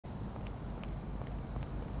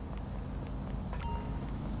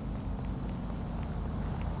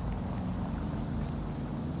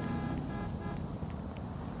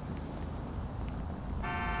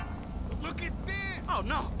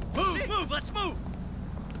let's move!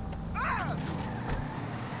 Ah!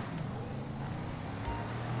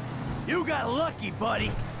 You got lucky,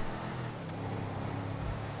 buddy!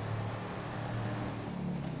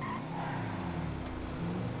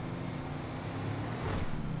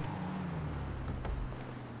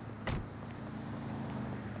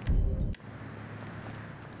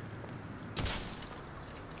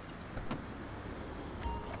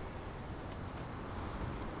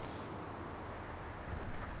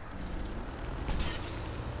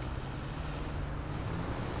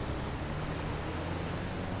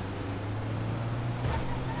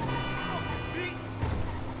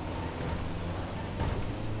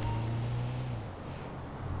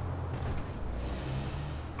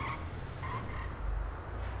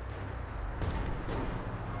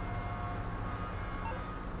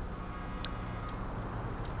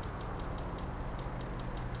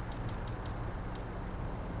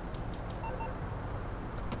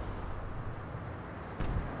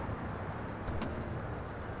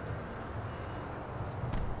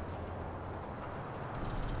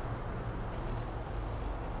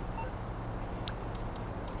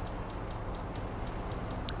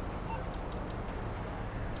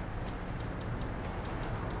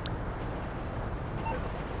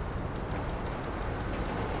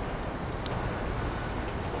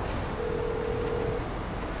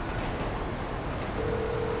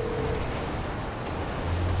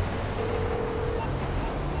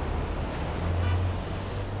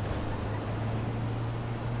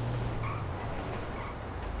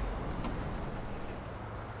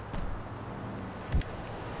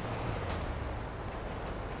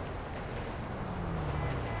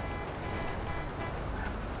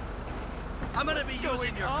 I'm gonna be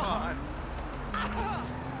using your car.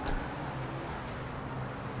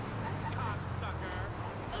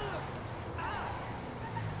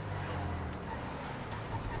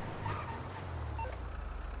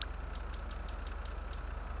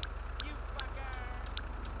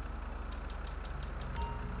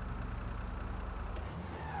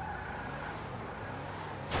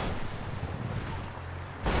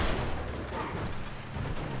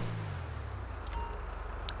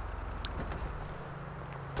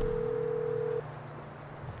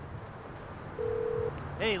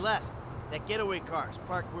 Hey, Les, that getaway car's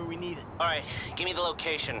parked where we need it. All right, give me the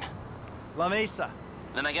location. La Mesa.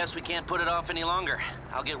 Then I guess we can't put it off any longer.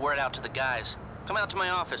 I'll get word out to the guys. Come out to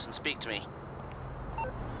my office and speak to me.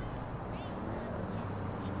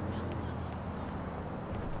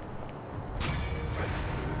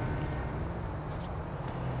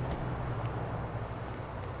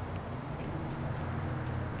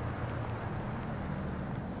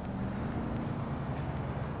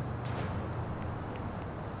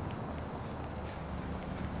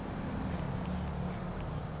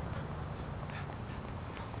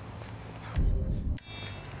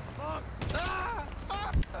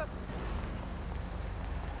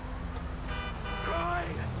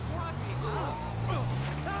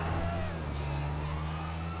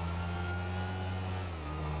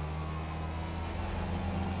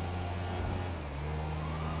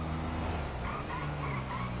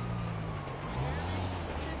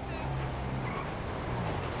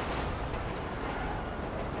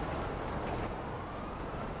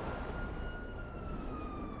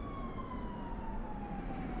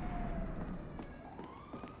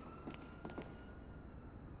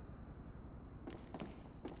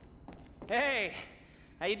 Hey,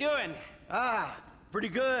 how you doing? Pretty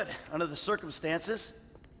good, under the circumstances.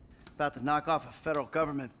 About to knock off a federal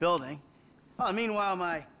government building. Oh, meanwhile,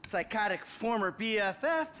 my psychotic former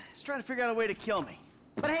BFF is trying to figure out a way to kill me.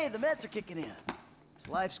 But hey, the meds are kicking in,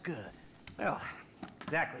 so life's good. Well,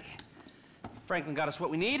 exactly. Franklin got us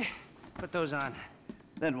what we need. Put those on.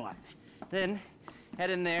 Then what? Then,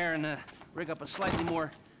 head in there and rig up a slightly more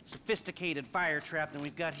sophisticated fire trap than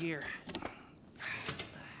we've got here.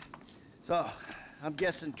 So, I'm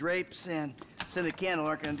guessing drapes and scented candle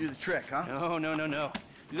aren't gonna do the trick, huh? No.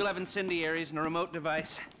 You'll have incendiaries and a remote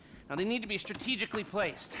device. Now, they need to be strategically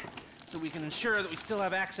placed so we can ensure that we still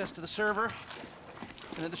have access to the server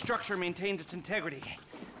and that the structure maintains its integrity.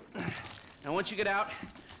 Now, once you get out,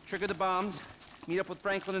 trigger the bombs, meet up with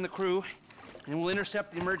Franklin and the crew, and we'll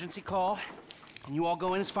intercept the emergency call, and you all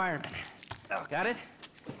go in as firemen. Got it?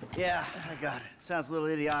 Yeah, I got it. Sounds a little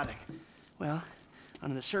idiotic. Well,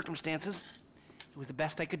 under the circumstances, it was the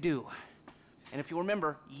best I could do. And if you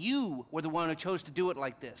remember, you were the one who chose to do it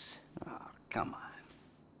like this. Oh, come on.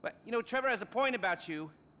 But, you know, Trevor has a point about you.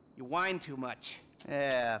 You whine too much.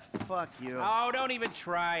 Yeah, fuck you. Oh, don't even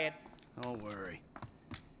try it. Don't worry.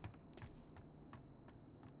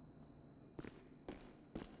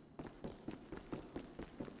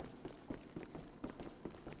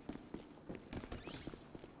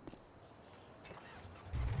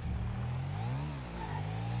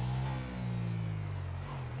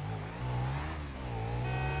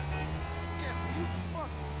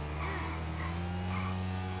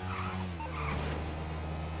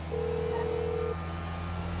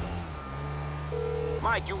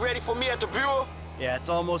 Mike, you ready for me at the Bureau? Yeah, it's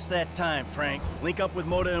almost that time, Frank. Link up with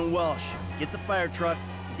Moda and Welsh. Get the fire truck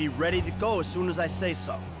and be ready to go as soon as I say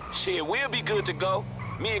so. Shit, we'll be good to go.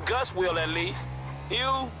 Me and Gus will, at least.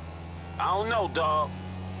 You? I don't know, dawg.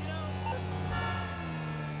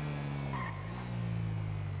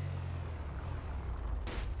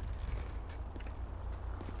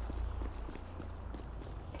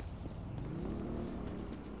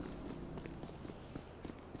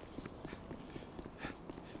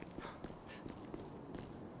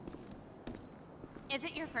 Is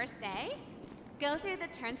it your first day? Go through the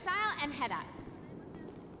turnstile and head up.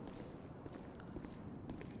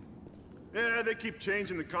 Yeah, they keep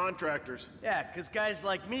changing the contractors. Yeah, 'cause guys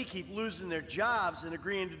like me keep losing their jobs and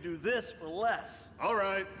agreeing to do this for less. All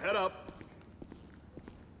right, head up.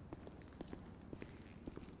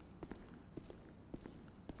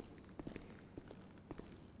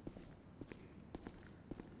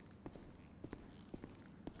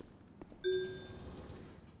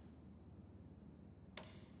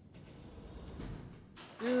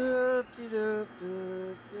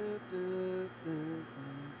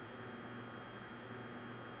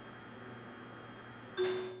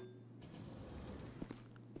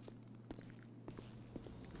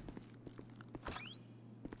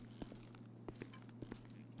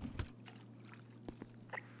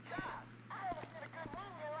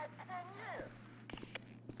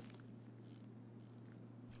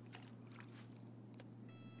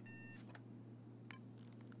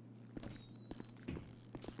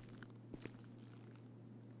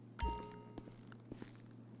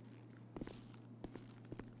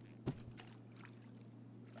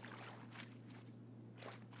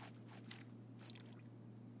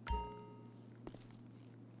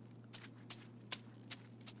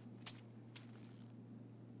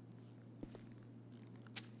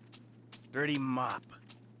 Dirty mop.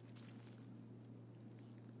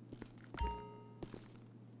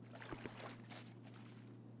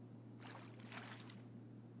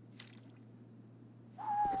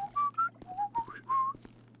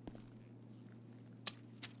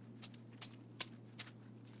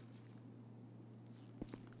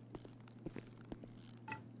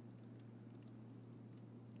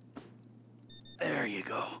 There you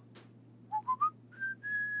go.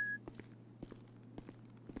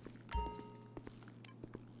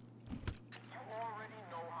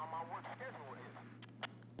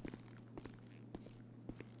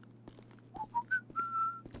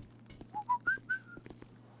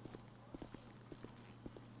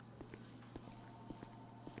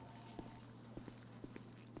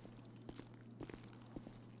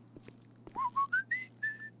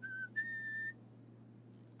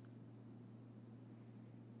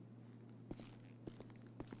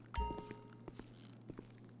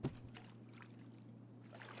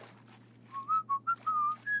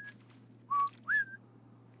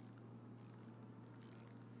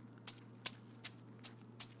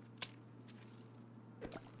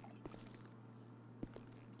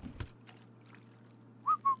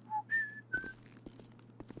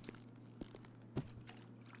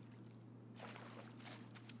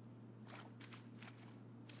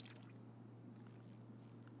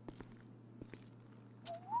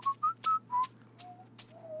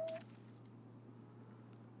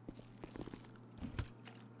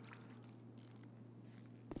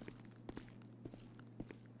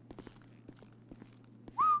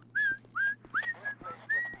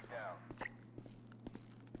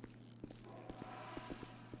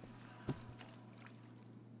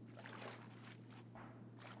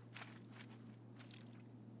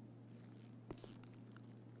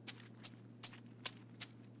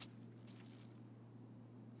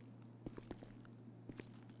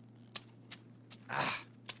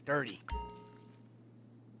 Dirty.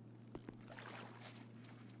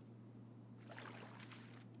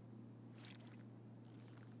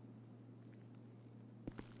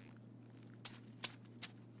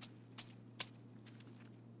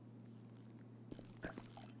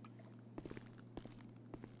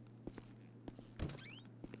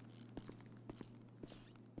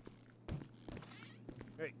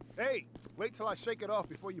 Hey, wait till I shake it off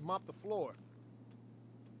before you mop the floor.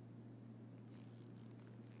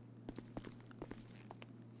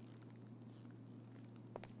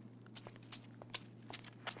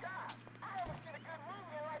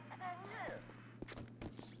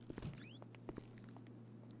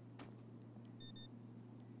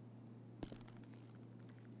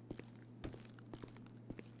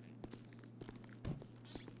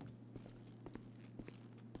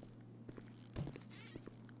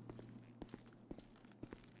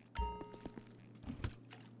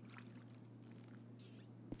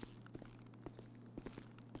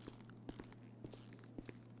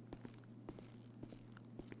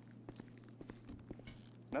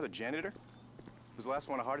 Another janitor? Was the last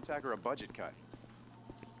one a heart attack or a budget cut?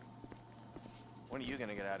 When are you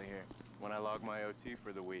gonna get out of here? When I log my OT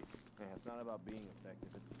for the week. Yeah, it's not about being effective.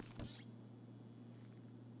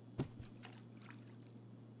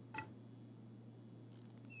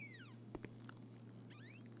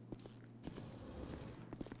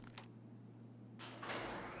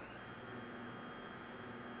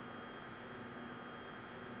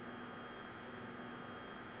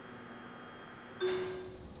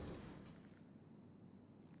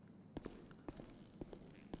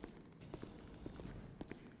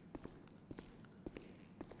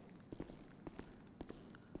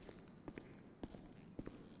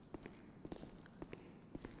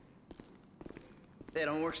 They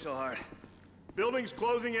don't work so hard. Building's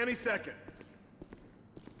closing any second.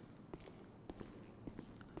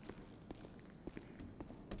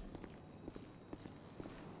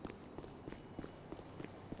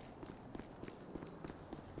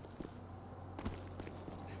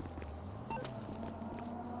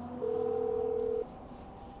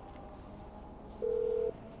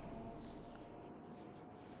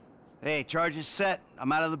 Hey, charge is set.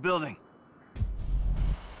 I'm out of the building.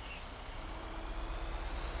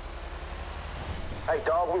 Hey,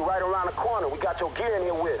 dog, we right around the corner. We got your gear in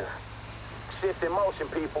here with us. Shit's in motion,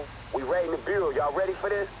 people. We raiding the bureau. Y'all ready for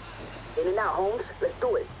this? In and out, Holmes. Let's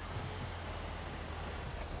do it.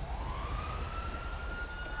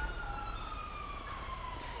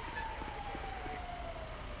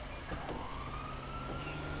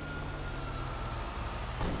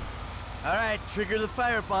 All right, trigger the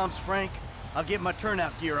fire bombs, Frank. I'll get my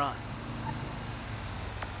turnout gear on.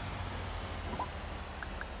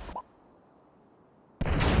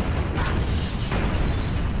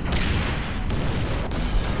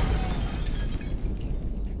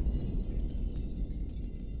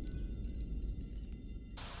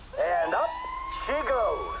 And up she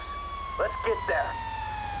goes. Let's get there.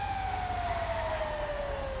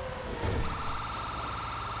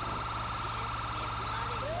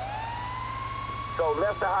 So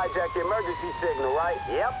Lester hijacked the emergency signal, right?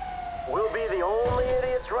 Yep. We'll be the only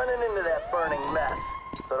idiots running into that burning mess.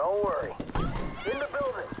 So don't worry. In the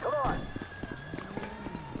building, come on.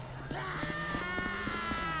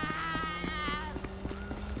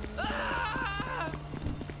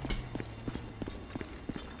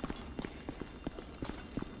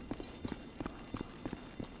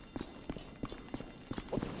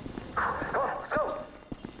 Come on, let's go.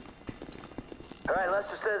 All right,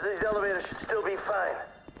 Lester says these elevators should still be fine.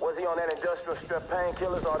 Was he on that industrial strep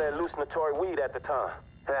painkillers or that hallucinatory weed at the time?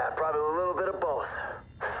 Yeah, probably a little bit of both.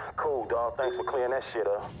 Cool, dawg. Thanks for clearing that shit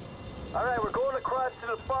up. All right, we're going across to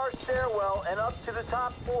the far stairwell and up to the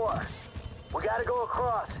top floor. We gotta go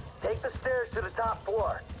across. Take the stairs to the top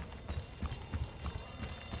floor.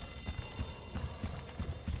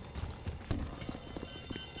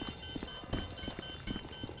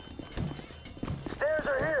 Stairs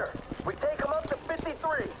are here. We take them up to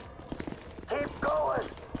 53. Keep going.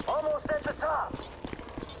 Almost at the top.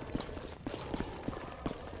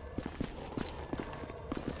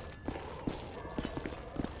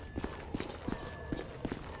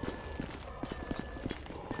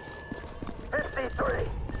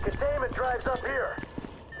 Containment drives up here.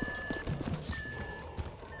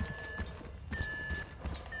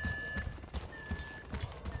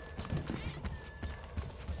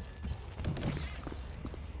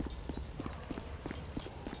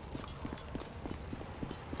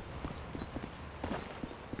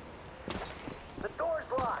 The door's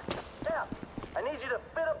locked. F, I need you to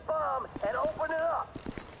fit a bomb and open it up.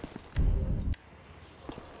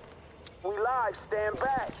 We live, stand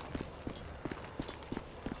back.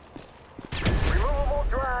 Removable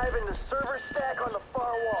drive in the server stack on the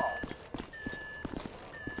far wall.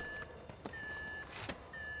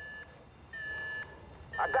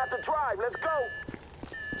 I got the drive, let's go.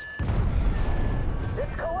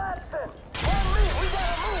 It's collapsing. On me, we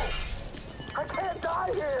gotta move. I can't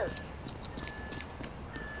die here.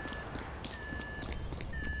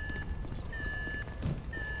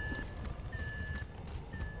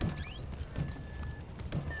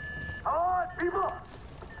 On, people.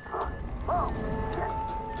 Oh, shit.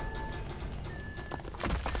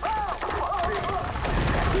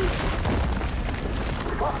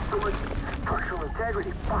 Fuck, so much structural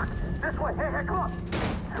integrity. Fuck. This way. Hey, come on.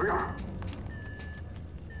 Here we are.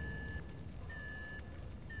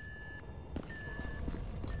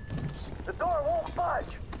 The door won't budge.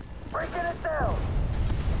 Breaking it down.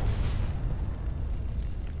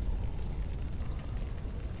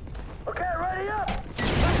 Okay, ready up.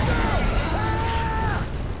 Let's go. Ah!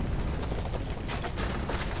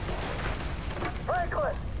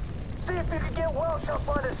 Franklin, see if you can get Welsh up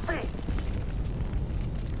on his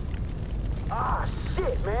Ah,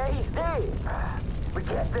 shit, man, he's dead. We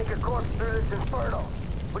can't take a corpse through this inferno.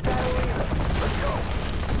 We gotta leave it. Let's go.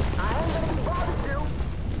 I ain't gonna be bothered you.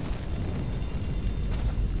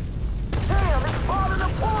 Damn, it's falling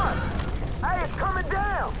apart. Hey, it's coming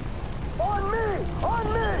down. On me!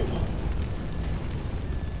 On me!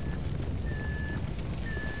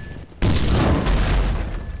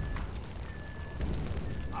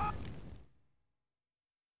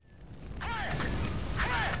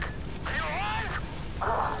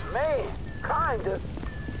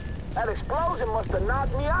 That explosion must have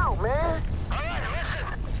knocked me out, man. All right, listen.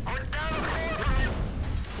 We're down the floor from you.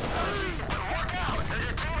 Look out. There's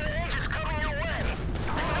a team of agents coming your way.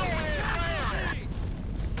 You know we ain't firing.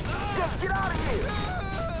 Just get out of here.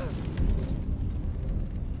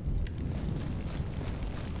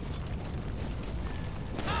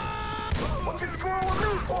 What you screwing with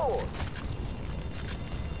me for?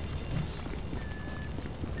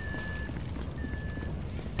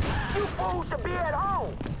 You fools should be at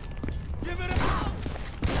home. Give it up!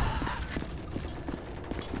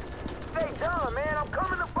 Stay done, man. I'm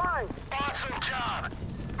coming to find you. Awesome job.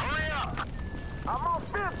 Hurry up. I'm on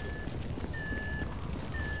 50.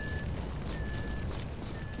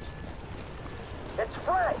 It's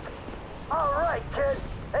Frank. All right, kid.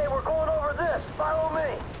 Hey, we're going over this. Follow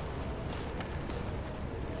me.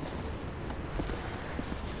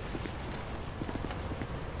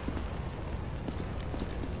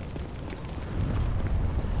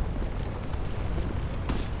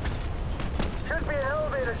 Should be an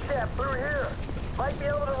elevator shaft through here. Might be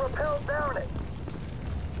able to rappel down it.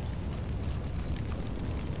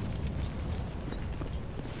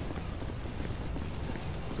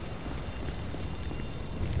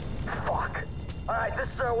 Fuck. All right, this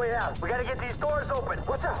is our way out. We gotta get these doors open.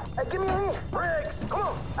 What's up? Hey, give me a hand. Briggs, come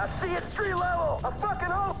on. I see it street level. I fucking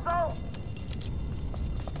hope so.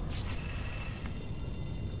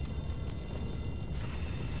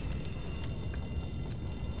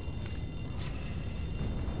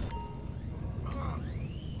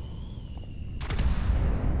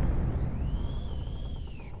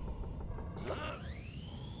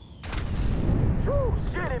 Phew,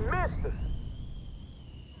 shit, it missed us.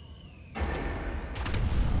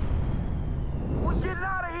 We're getting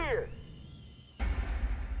out of here.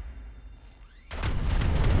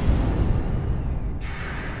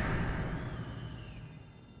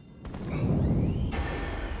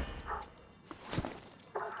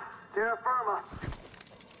 Terra firma.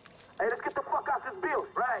 Hey, let's get the fuck out this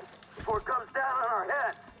building, right? Before it comes down on our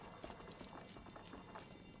heads.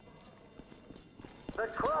 The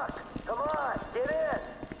truck! Come on, get in!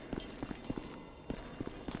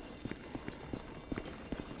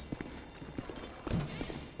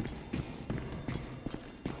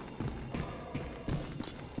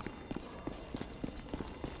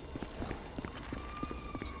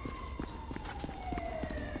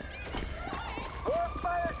 More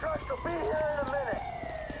fire trucks will be here in a minute.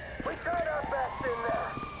 We tried our best in there.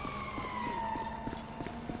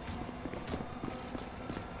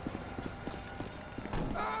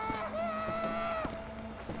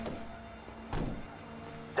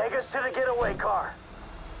 Take us to the getaway car.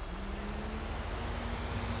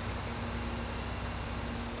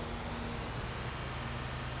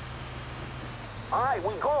 All right,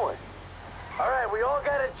 we going. All right, we all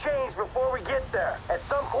gotta change before we get there. At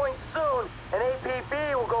some point soon, an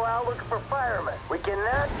APB will go out looking for firemen. We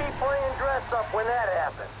cannot be playing dress up when that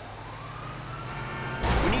happens.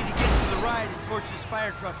 We need to get to the ride and torch this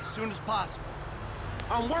fire truck as soon as possible.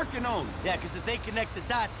 I'm working on it. Yeah, because if they connect the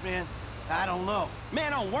dots, man, I don't know.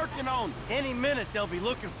 Man, I'm working on it. Any minute, they'll be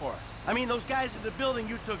looking for us. I mean, those guys in the building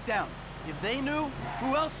you took down. If they knew,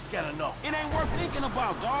 who else is gonna know? It ain't worth thinking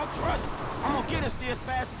about, dog. Trust me. I'm gonna get us there as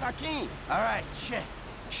fast as I can. All right,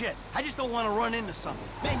 shit. I just don't want to run into something.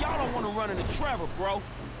 Man, y'all don't want to run into Trevor, bro.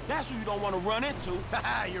 That's who you don't want to run into.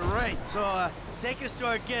 Haha, you're right. So, take us to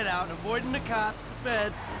our get out, avoiding the cops, the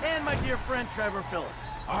feds, and my dear friend Trevor Philips.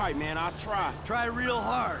 All right, man, I'll try. Try real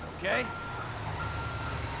hard, okay?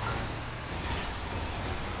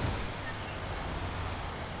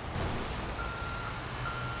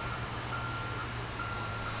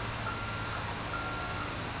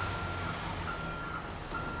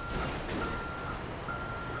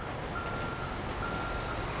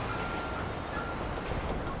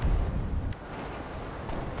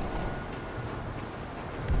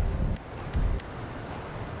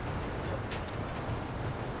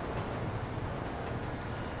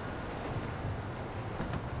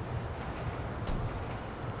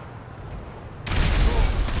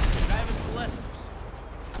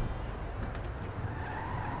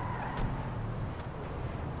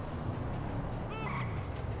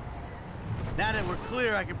 Now that we're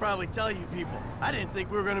clear, I could probably tell you people. I didn't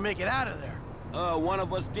think we were gonna make it out of there. One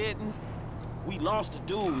of us didn't. We lost a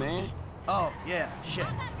dude, man. Oh, yeah, shit.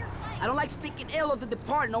 I don't like speaking ill of the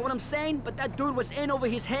departed, know what I'm saying? But that dude was in over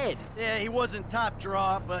his head. Yeah, he wasn't top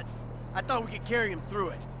draw, but I thought we could carry him through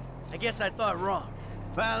it. I guess I thought wrong.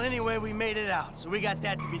 Well, anyway, we made it out, so we got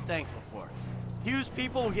that to be thankful for. Hugh's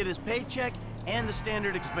people will get his paycheck and the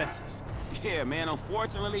standard expenses. Yeah, man,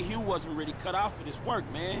 unfortunately, Hugh wasn't really cut out for this work,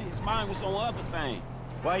 man. His mind was on other things.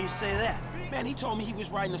 Why you say that? Man, he told me he was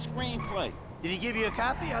writing a screenplay. Did he give you a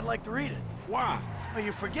copy? I'd like to read it. Why? Well,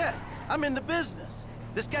 you forget. I'm in the business.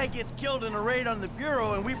 This guy gets killed in a raid on the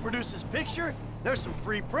Bureau and we produce his picture, there's some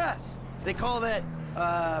free press. They call that,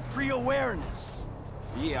 pre-awareness.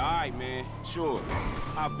 Yeah, all right, man. Sure.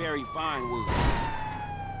 How very fine with you.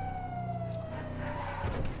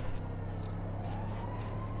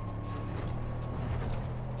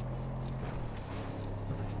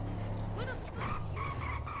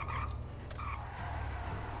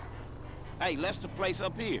 Hey, let's the place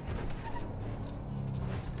up here.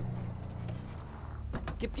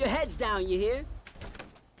 Keep your heads down, you hear?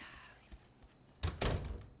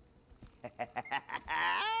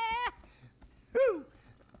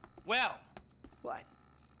 Well. What?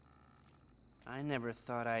 I never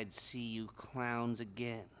thought I'd see you clowns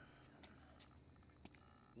again.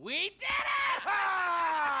 We did it!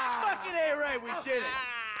 Fucking A right, we did it!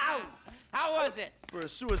 Ow! How was it? For a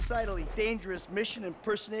suicidally dangerous mission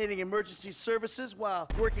impersonating emergency services while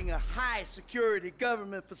working a high-security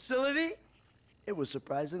government facility, it was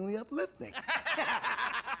surprisingly uplifting.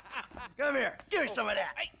 Come here, give me some of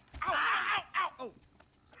that. Hey. Ow, ow, ow, ow. Oh,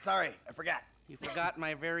 sorry, I forgot. You forgot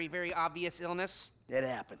my very, very obvious illness? It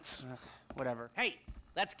happens. Whatever. Hey,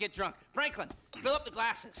 let's get drunk. Franklin, fill up the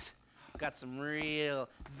glasses. Got some real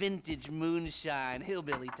vintage moonshine,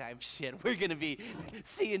 hillbilly type shit. We're gonna be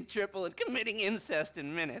seeing triple and committing incest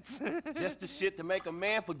in minutes. Just the shit to make a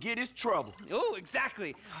man forget his trouble. Oh,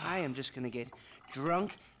 exactly. I am just gonna get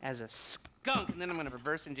drunk as a skunk, and then I'm gonna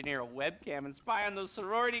reverse engineer a webcam and spy on those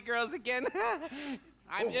sorority girls again.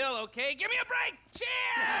 I'm ill, okay? Give me a break!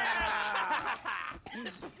 Cheers!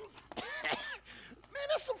 Man,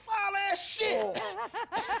 that's some foul-ass shit.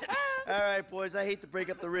 All right, boys, I hate to break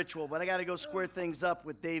up the ritual, but I gotta go square things up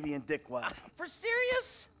with Davey and Dickwad. For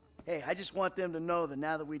serious? Hey, I just want them to know that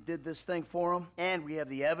now that we did this thing for them, and we have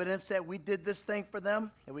the evidence that we did this thing for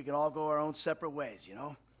them, that we can all go our own separate ways, you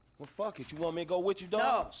know? Well, fuck it. You want me to go with you,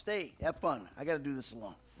 dog? No, stay. Have fun. I gotta do this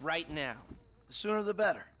alone. Right now. The sooner the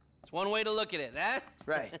better. It's one way to look at it, huh?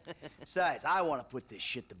 Right. Besides, I want to put this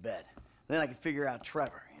shit to bed. Then I can figure out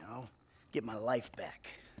Trevor, you know? Get my life back.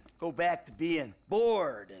 Go back to being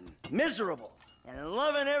bored and miserable and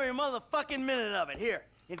loving every motherfucking minute of it. Here,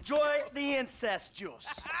 enjoy the incest juice.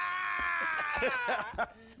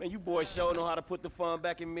 Man, you boys sure know how to put the fun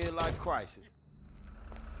back in midlife crisis.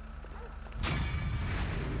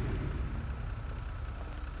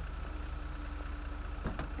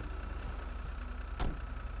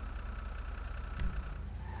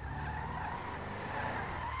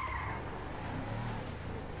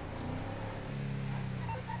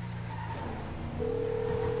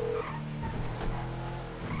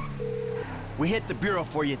 We hit the Bureau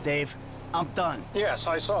for you, Dave. I'm done. Yes,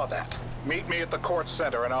 I saw that. Meet me at the court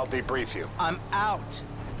center and I'll debrief you. I'm out,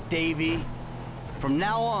 Davey. From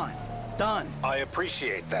now on, done. I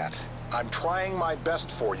appreciate that. I'm trying my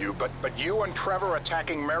best for you, but you and Trevor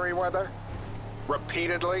attacking Merriweather?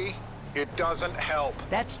 Repeatedly? It doesn't help.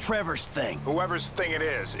 That's Trevor's thing. Whoever's thing it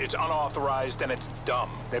is, it's unauthorized and it's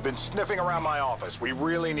dumb. They've been sniffing around my office. We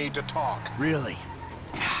really need to talk. Really?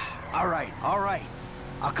 All right, all right.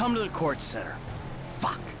 I'll come to the court center.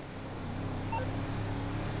 Fuck.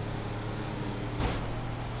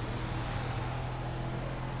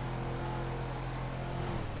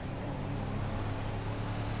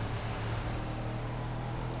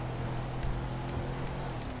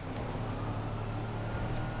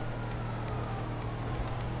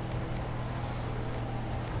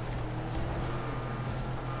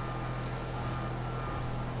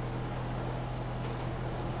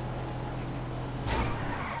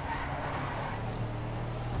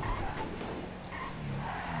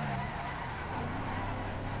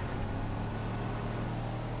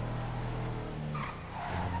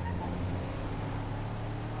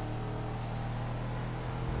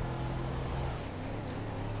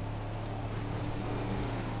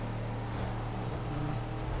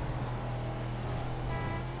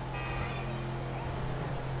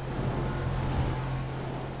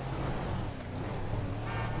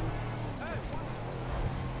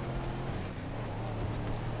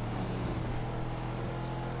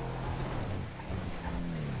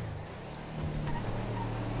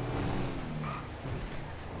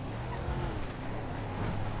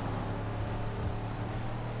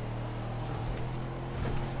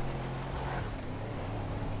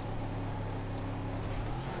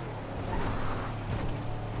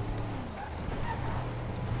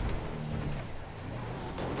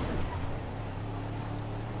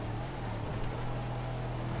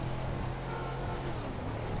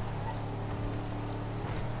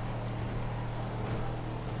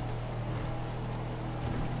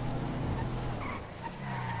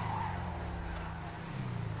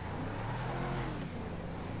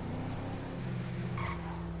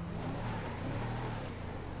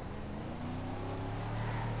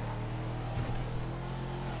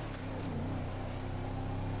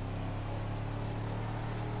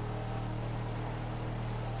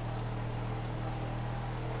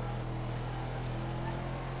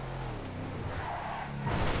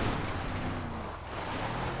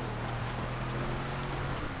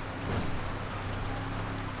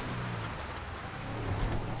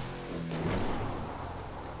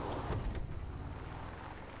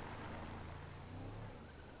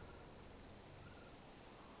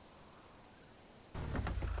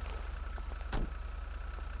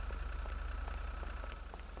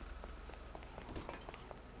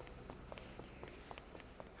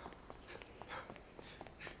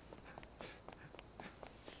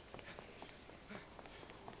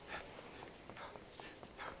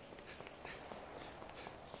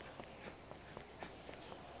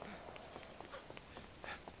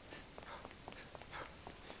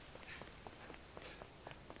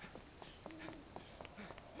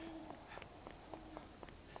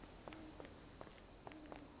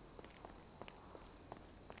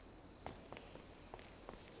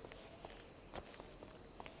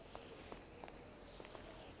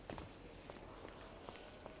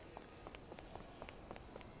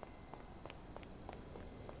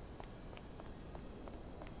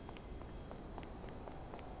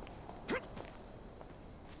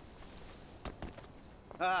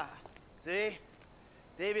 Ah, see?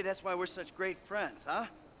 Davey, that's why we're such great friends, huh?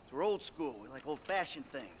 We're old school. We like old-fashioned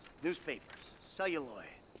things. Newspapers, celluloid.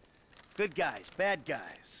 Good guys, bad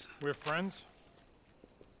guys. We're friends?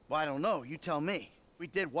 Well, I don't know. You tell me. We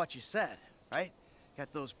did what you said, right?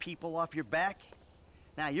 Got those people off your back.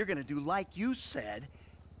 Now you're gonna do like you said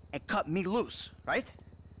and cut me loose, right?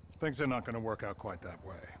 Things are not gonna work out quite that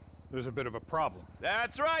way. There's a bit of a problem.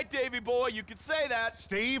 That's right, Davey boy. You could say that.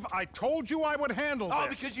 Steve, I told you I would handle this. Oh,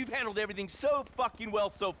 because you've handled everything so fucking well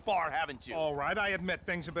so far, haven't you? All right, I admit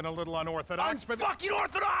things have been a little unorthodox, but... Fucking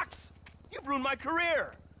orthodox! You've ruined my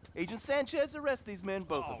career. Agent Sanchez, arrest these men,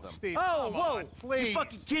 both of them. Steve, oh, come whoa! on, please. You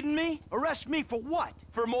fucking kidding me? Arrest me for what?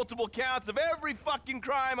 For multiple counts of every fucking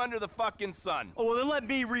crime under the fucking sun. Oh, well, then let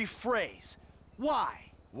me rephrase. Why?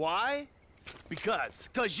 Why? Because.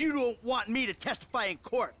 Because you don't want me to testify in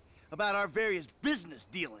court about our various business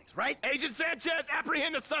dealings, right? Agent Sanchez,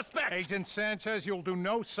 apprehend the suspect! Agent Sanchez, you'll do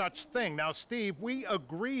no such thing. Now, Steve, we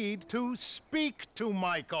agreed to speak to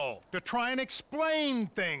Michael, to try and explain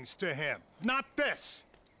things to him. Not this.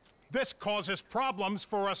 This causes problems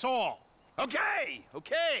for us all. Okay,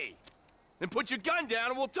 okay. Then put your gun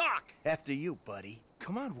down and we'll talk. After you, buddy.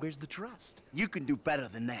 Come on, where's the trust? You can do better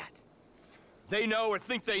than that. They know or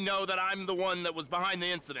think they know that I'm the one that was behind the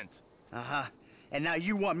incident. Uh-huh. And now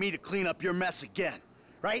you want me to clean up your mess again,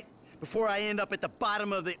 right? Before I end up at the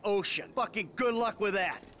bottom of the ocean. Fucking good luck with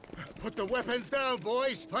that. Put the weapons down,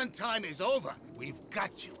 boys. Fun time is over. We've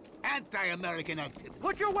got you. Anti-American activity.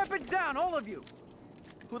 Put your weapons down, all of you.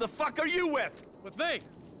 Who the fuck are you with? With me.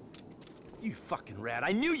 You fucking rat.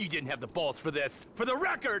 I knew you didn't have the balls for this. For the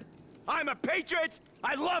record, I'm a patriot.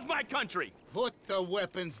 I love my country. Put the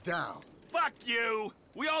weapons down. Fuck you.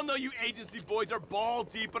 We all know you agency boys are ball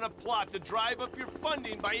deep in a plot to drive up your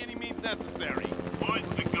funding by any means necessary. Put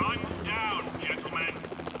the gun down, gentlemen.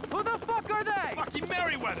 Who the fuck are they? Fucking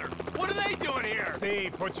Merryweather. What are they doing here?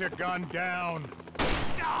 Steve, put your gun down.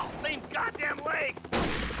 Oh, same goddamn leg.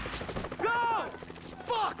 Go!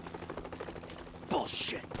 Fuck!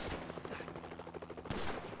 Bullshit.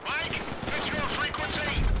 Mike, this your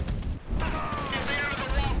frequency? Get the end of the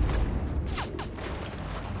wall.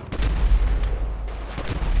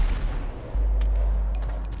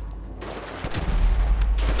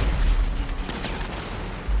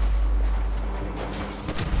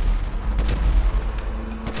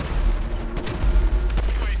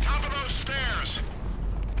 Wait, top of those stairs.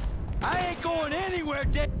 I ain't going anywhere,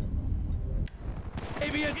 Dick.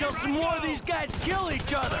 Maybe until some more of these guys kill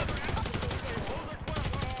each other.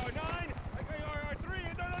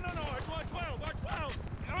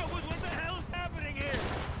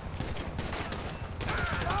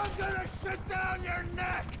 Sit down your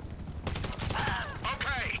neck!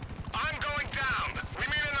 Okay, I'm going down. We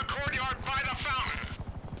meet in the courtyard by the fountain.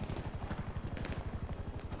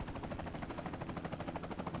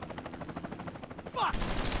 Fuck!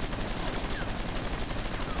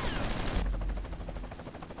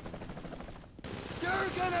 You're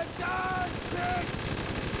gonna die, bitch!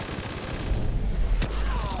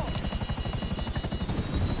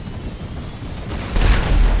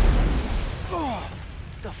 Oh,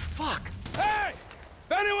 the fuck? Hey!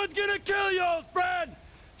 If anyone's gonna kill you, old friend,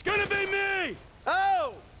 it's gonna be me!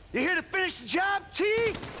 Oh! You here to finish the job,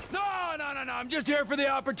 T? No, I'm just here for the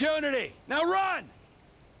opportunity. Now run!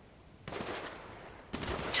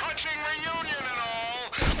 Touching reunion and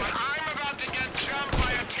all, but I'm about to get jumped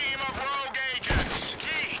by a team of rogue agents.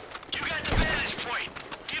 T, you got the vantage point.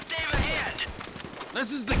 Give Dave a hand.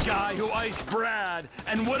 This is the guy who iced Brad,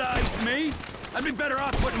 and would ice me? I'd be better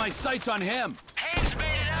off putting my sights on him. Haynes made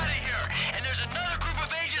it out of here, and there's another group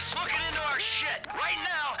of agents looking into our shit. Right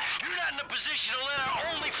now, you're not in a position to let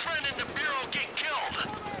our only friend in the Bureau get killed.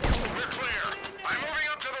 We're clear. I'm moving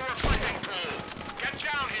up to the reflecting pool. Get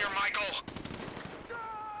down here, Michael.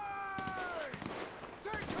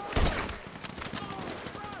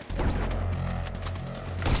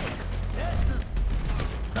 This is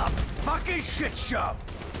the fucking shit show.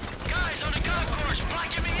 Guys on the golf course,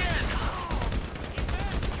 blocking me in.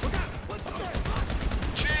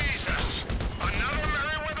 Jesus! Another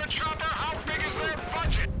Merryweather chopper? How big is their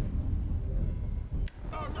budget?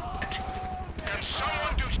 Can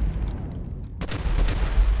someone do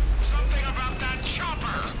something about that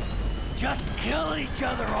chopper? Just kill each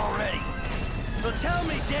other already. So tell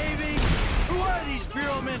me, Davey, who are these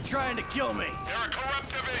Bureau men trying to kill me? They're a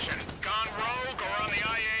corrupt division, gone rogue or on the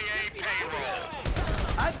IAA payroll.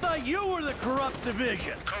 I thought you were the corrupt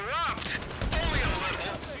division. Corrupt? Only a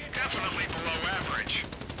little. Definitely below average.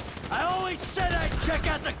 I always said I'd check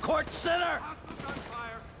out the court center.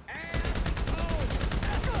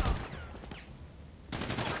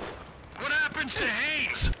 What happened? happens to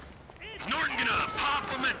Haynes? Norton gonna pop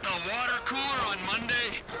him at the water cooler on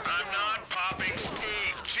Monday? I'm not popping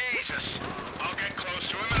Steve. Jesus. I'll get close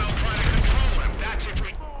to him and I'll try to control him. That's if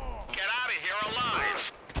we get out of here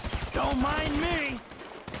alive. Don't mind me.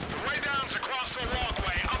 The way down's across the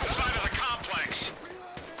walkway, other side of the complex.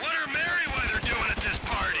 What are Merryweather doing at this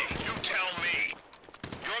party? You tell me.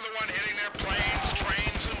 You're the one hitting their planes,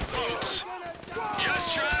 trains, and boats.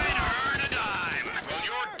 Just trying to earn a dime. Well,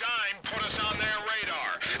 your dime put us on their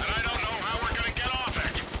radar, and I don't know how we're gonna get off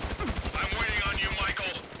it. I'm waiting on you,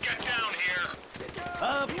 Michael. Get down here.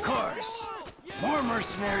 Of course. More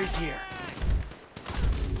mercenaries here.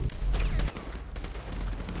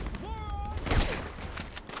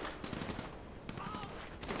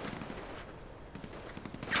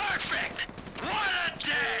 Perfect! What a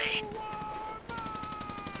day!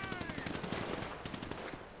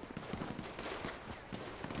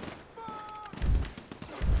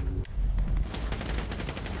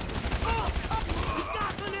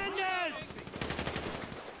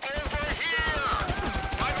 Over here!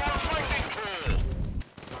 By the reflecting pool!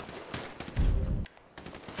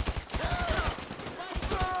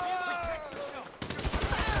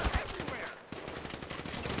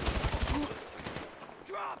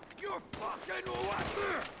 Drop your fucking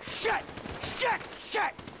weapon! Shit! Shit!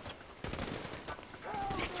 Shit!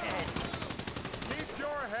 Dickhead! Keep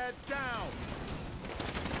your head down.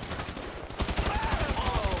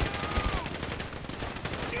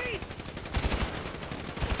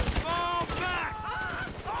 Fall back!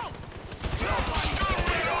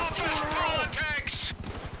 Stupid office politics!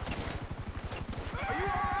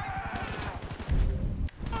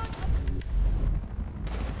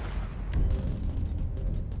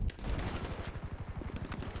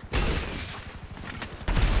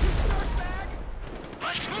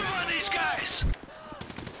 Let's move on these guys!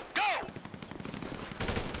 Go!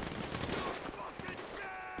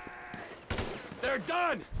 They're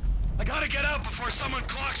done! I gotta get out before someone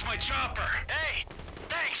clocks my chopper. Hey,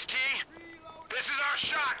 thanks, T. This is our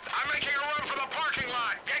shot. I'm making a run for the parking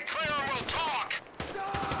lot. Get clear and we'll talk.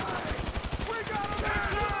 We got him there!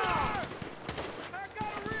 I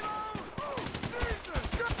gotta reload! Jesus!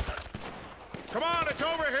 Come on, it's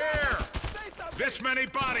over here. This many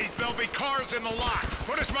bodies, there'll be cars in the lot.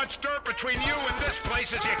 Put as much dirt between you and this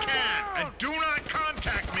place as you can. And do not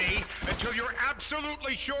contact me until you're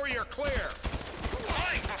absolutely sure you're clear.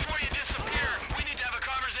 Mike, before you disappear, we need to have a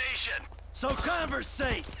conversation. So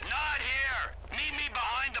conversate. Not here. Meet me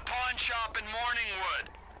behind the pawn shop in Morningwood.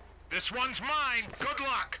 This one's mine. Good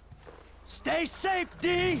luck. Stay safe,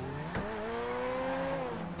 D!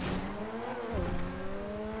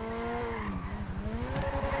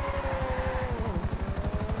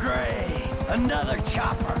 Great! Another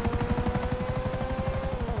chopper!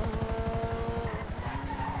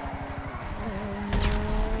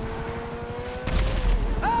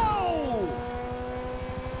 Oh!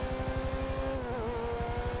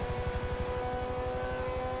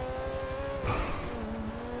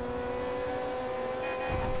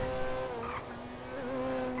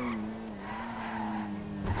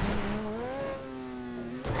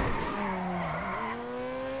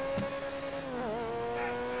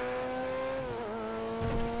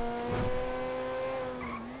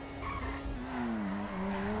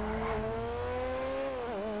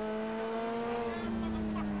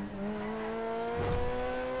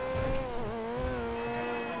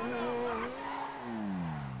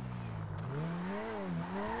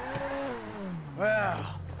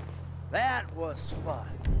 Well, that was fun.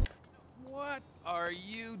 What are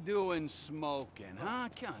you doing smoking, huh?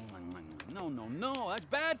 No, that's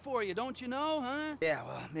bad for you, don't you know, huh? Yeah,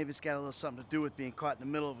 well, maybe it's got a little something to do with being caught in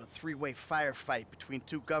the middle of a three-way firefight between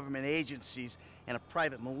two government agencies and a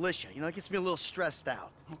private militia. You know, it gets me a little stressed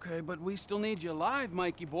out. Okay, but we still need you alive,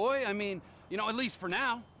 Mikey boy. I mean, you know, at least for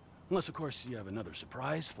now. Unless, of course, you have another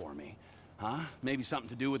surprise for me. Huh? Maybe something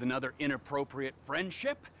to do with another inappropriate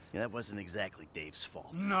friendship? Yeah, that wasn't exactly Dave's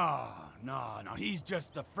fault. No. He's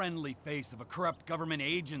just the friendly face of a corrupt government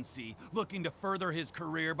agency looking to further his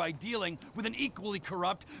career by dealing with an equally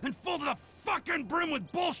corrupt and full to the fucking brim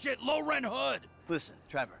with bullshit low-rent hood. Listen,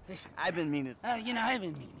 Trevor, I've been meaning... I've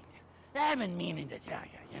been meaning to tell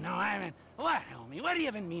you, you know, What, homie? What have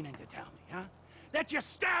you been meaning to tell me, huh? That you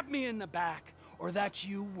stabbed me in the back, or that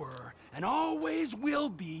you were, and always will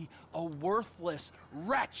be, a worthless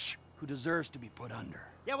wretch who deserves to be put under.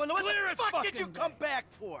 Yeah, well, what the fuck did you come back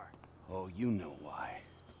for? Oh, you know why.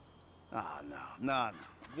 Oh, no.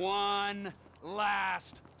 One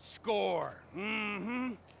last score.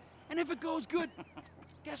 Mm-hmm. And if it goes good,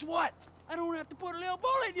 guess what? I don't have to put a little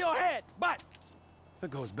bullet in your head. But if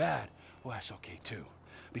it goes bad, well, that's okay, too.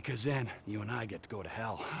 Because then, you and I get to go to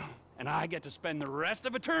hell. And I get to spend the rest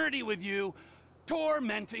of eternity with you,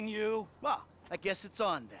 tormenting you. Well, I guess it's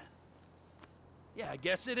on then. Yeah, I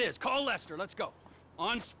guess it is. Call Lester, let's go.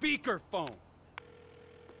 On speakerphone.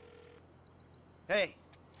 Hey,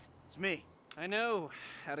 it's me. I know.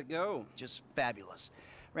 How'd it go? Just fabulous.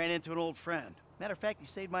 Ran into an old friend. Matter of fact, he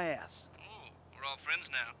saved my ass. Oh, we're all friends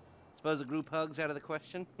now. Suppose a group hug's out of the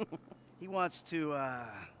question? He wants to,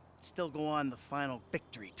 still go on the final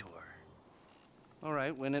victory tour. All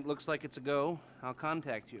right, when it looks like it's a go, I'll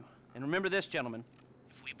contact you. And remember this, gentlemen.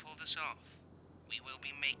 If we pull this off, we will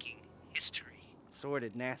be making history.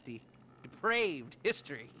 Sordid, nasty, depraved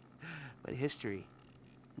history. But history,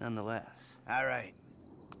 nonetheless. All right.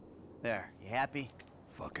 There, you happy?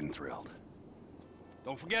 Fucking thrilled.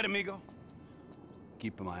 Don't forget, amigo.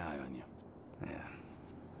 Keeping my eye on you. Yeah.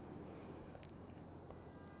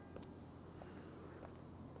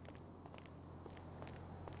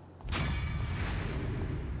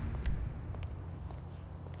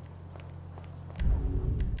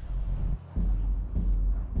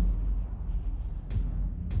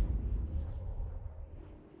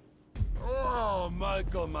 Oh,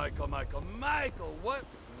 Michael, what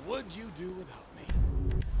would you do without me?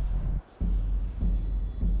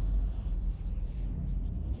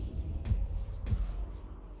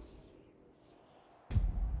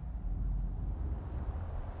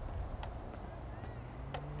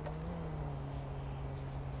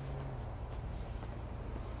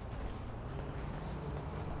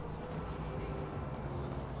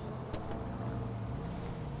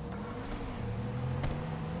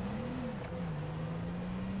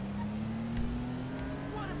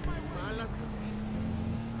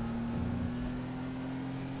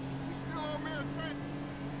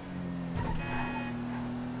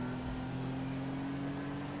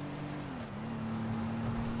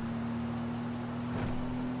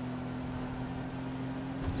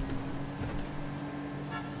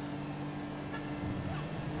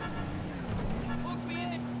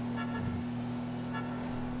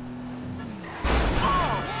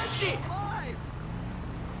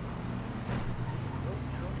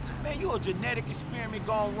 Man, you a genetic experiment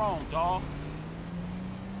gone wrong, dawg.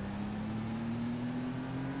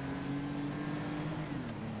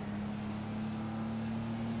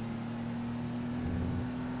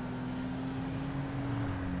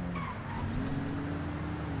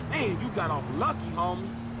 Man, you got off lucky, homie.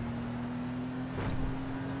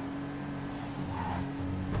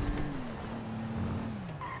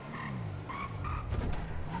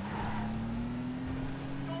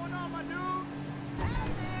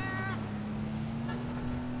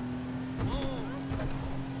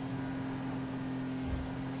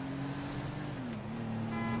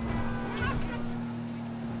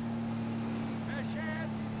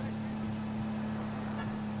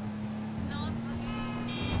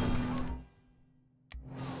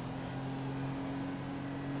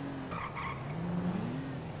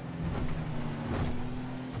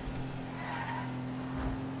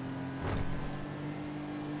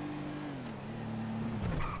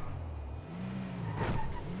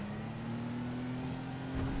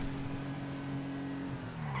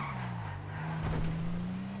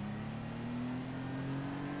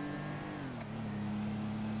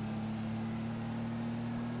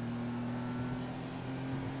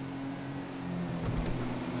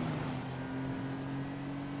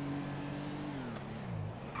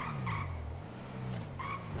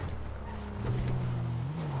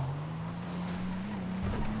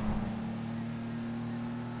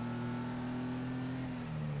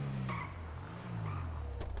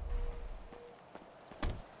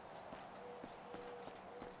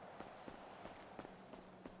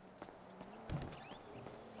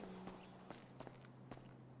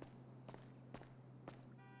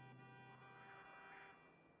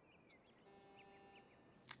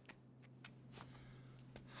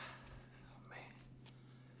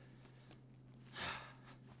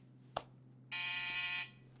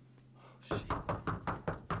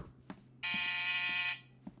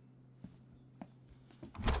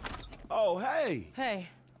 Oh, hey. Hey.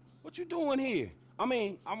 What you doing here? I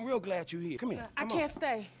mean, I'm real glad you're here. Come here. I can't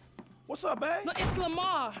stay. What's up, babe? No, it's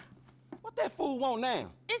Lamar. What that fool want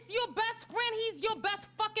now? It's your best friend. He's your best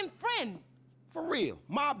fucking friend. For real.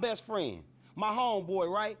 My best friend. My homeboy,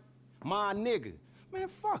 right? My nigga. Man,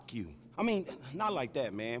 fuck you. I mean, not like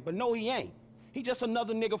that, man. But no, he ain't. He just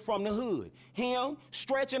another nigga from the hood. Him,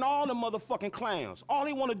 stretching all the motherfucking clowns. All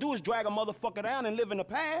he wanna do is drag a motherfucker down and live in the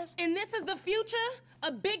past. And this is the future?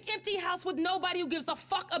 A big empty house with nobody who gives a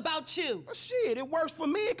fuck about you. Well, shit, it works for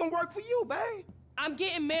me, it can work for you, babe. I'm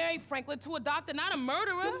getting married, Franklin, to a doctor, not a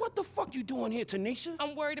murderer. Then what the fuck you doing here, Tanisha?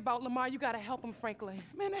 I'm worried about Lamar. You gotta help him, Franklin.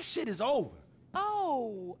 Man, that shit is over.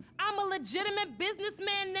 Oh, I'm a legitimate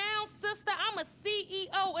businessman now, sister. I'm a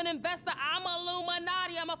CEO, an investor. I'm a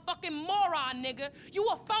Illuminati. I'm a fucking moron, nigga. You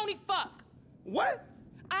a phony fuck. What?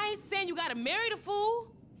 I ain't saying you gotta marry the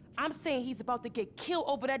fool. I'm saying he's about to get killed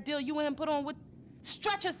over that deal you and him put on with...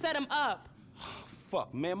 Stretcher set him up.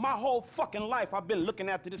 Fuck, man. My whole fucking life I've been looking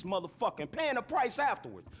after this motherfucker and paying the price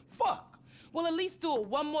afterwards. Fuck. Well, at least do it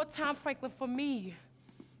one more time, Franklin, for me.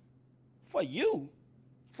 For you?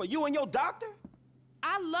 For you and your doctor?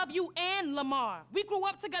 I love you and Lamar. We grew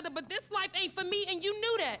up together, but this life ain't for me, and you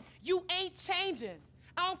knew that. You ain't changing.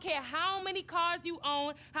 I don't care how many cars you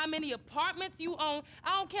own, how many apartments you own.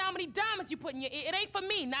 I don't care how many diamonds you put in your ear. It ain't for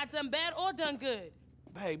me, not done bad or done good.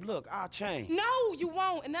 Babe, look, I'll change. No, you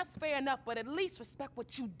won't, and that's fair enough, but at least respect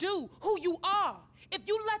what you do, who you are. If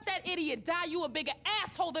you let that idiot die, you a bigger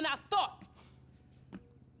asshole than I thought.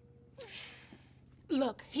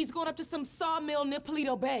 Look, he's going up to some sawmill near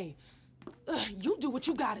Paleto Bay. You do what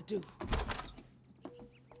you gotta do.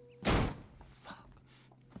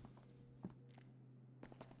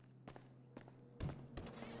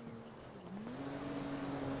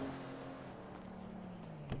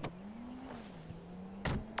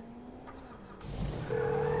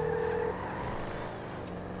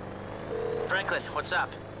 Franklin, what's up?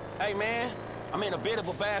 Hey, man, I'm in a bit of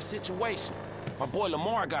a bad situation. My boy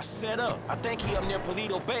Lamar got set up. I think he up near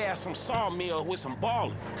Paleto Bay at some sawmill with some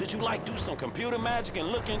ballers. Could you, like, do some computer magic and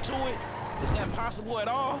look into it? Is that possible at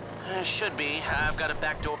all? Should be. I've got a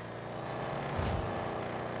back door.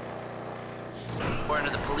 We're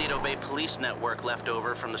into the Paleto Bay police network left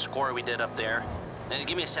over from the score we did up there.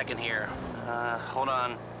 Give me a second here. Hold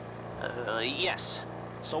on. Yes.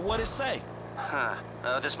 So what'd it say? Huh.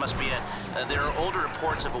 This must be it. There are older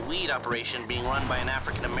reports of a weed operation being run by an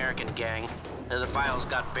African-American gang. The files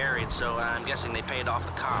got buried, so I'm guessing they paid off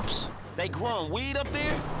the cops. They growing weed up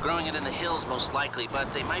there? Growing it in the hills, most likely,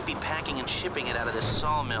 but they might be packing and shipping it out of this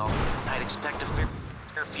sawmill. I'd expect a fair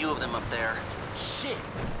few of them up there. Shit.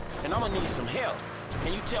 And I'm gonna need some help.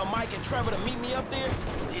 Can you tell Mike and Trevor to meet me up there?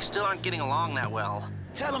 They still aren't getting along that well.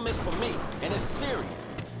 Tell them it's for me, and it's serious.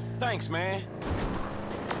 Thanks, man.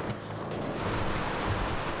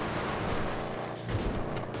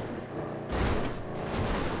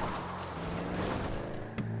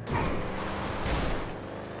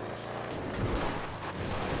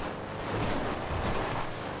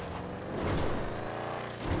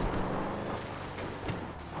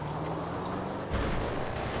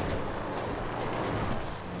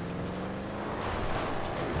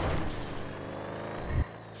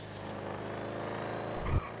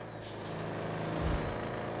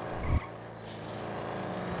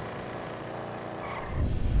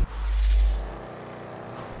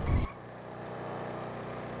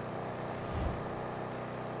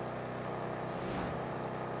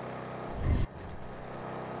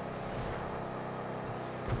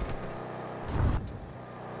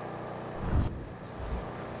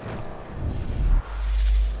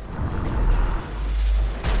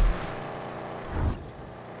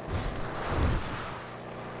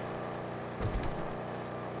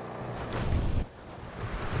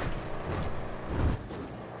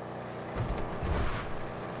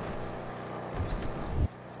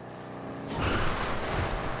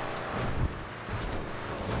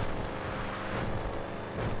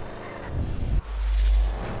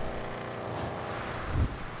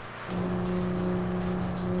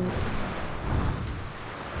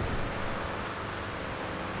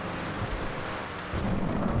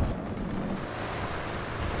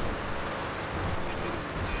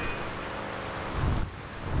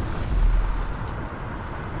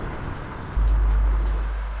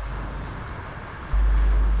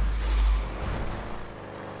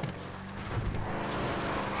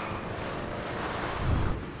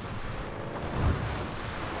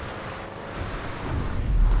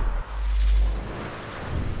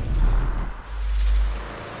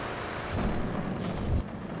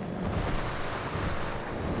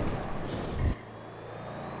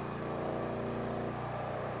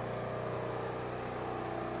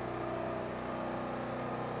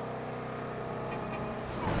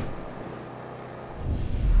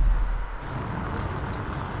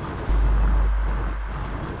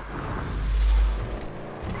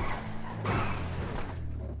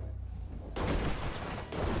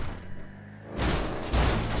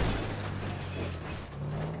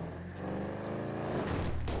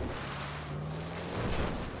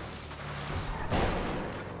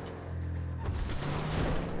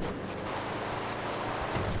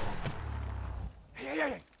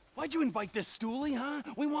 Why'd you invite this stoolie, huh?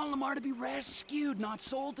 We want Lamar to be rescued, not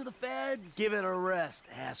sold to the feds. Give it a rest,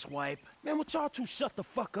 asswipe. Man, would y'all two shut the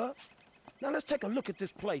fuck up? Now let's take a look at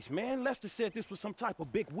this place, man. Lester said this was some type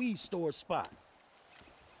of big weed store spot.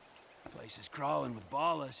 Place is crawling with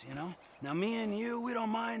ballers, you know? Now, me and you, we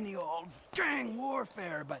don't mind the old gang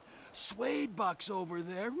warfare, but Suede Buck's over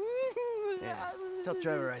there. Yeah, tell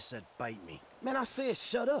Trevor I said bite me. Man, I said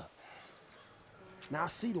shut up. Now I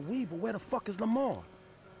see the weed, but where the fuck is Lamar?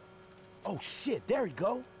 Oh shit, there he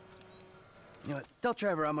go. You know what? Tell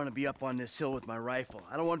Trevor I'm gonna be up on this hill with my rifle.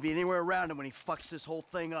 I don't want to be anywhere around him when he fucks this whole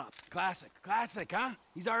thing up. Classic, huh?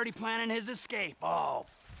 He's already planning his escape. Oh,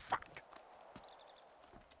 fuck.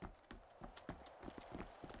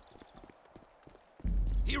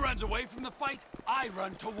 He runs away from the fight, I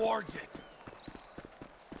run towards it.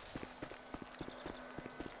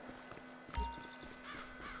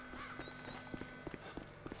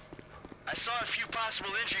 I saw a few possible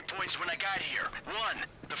entry points when I got here. One,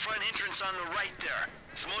 the front entrance on the right there.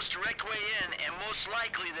 It's the most direct way in and most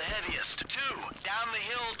likely the heaviest. Two, down the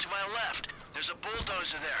hill to my left. There's a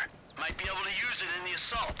bulldozer there. Might be able to use it in the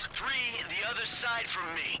assault. Three, the other side from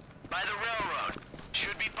me, by the railroad.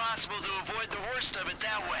 Should be possible to avoid the worst of it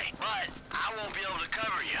that way, but I won't be able to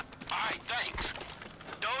cover you. All right, thanks.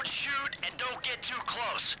 Don't shoot and don't get too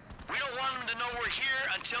close. We don't want them to know we're here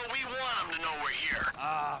until we want them to know we're here.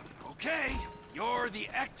 Okay. You're the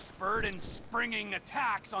expert in springing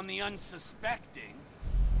attacks on the unsuspecting.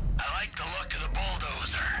 I like the look of the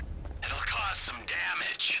bulldozer. It'll cause some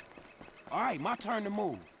damage. All right, my turn to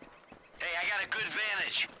move. Hey, I got a good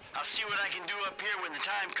vantage. I'll see what I can do up here when the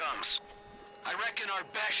time comes. I reckon our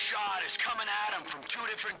best shot is coming at him from two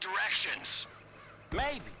different directions.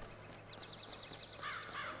 Maybe.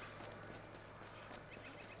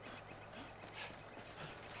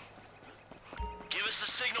 Give us a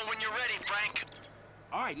signal when you're ready, Frank.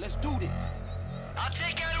 All right, let's do this. I'll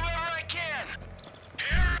take out whoever I can.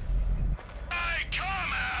 Here I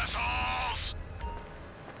come, assholes!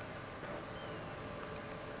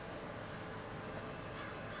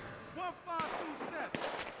 1527.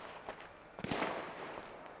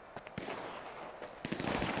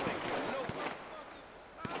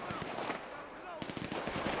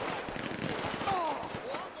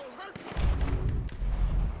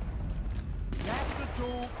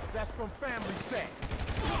 That's from Family Set.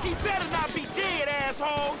 He better not be dead,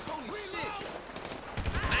 assholes! Holy shit!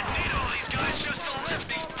 I need all these guys just to lift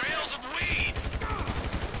these bales of weed!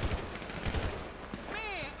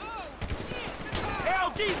 Man, oh, shit!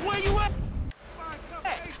 LD, where you at?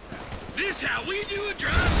 This how we do a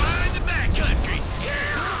drive-by in the backcountry!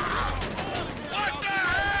 Yeah! What the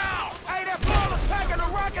hell? Hey, that baller's packing a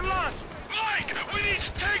rocket launcher! Mike, we need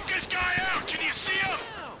to take this guy out! Can you see him?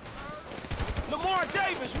 Lamar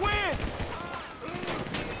Davis, where's he?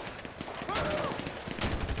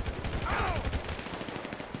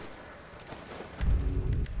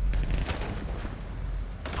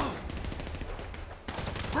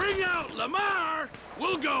 Bring out Lamar!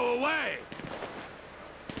 We'll go away!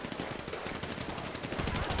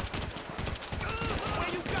 Where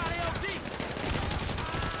you got LD?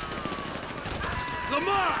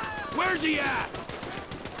 Lamar! Where's he at?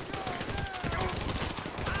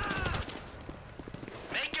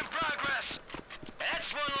 Making progress.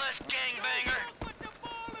 That's one less gangbanger.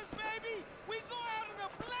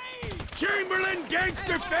 Chamberlain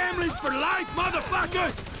gangster families for life,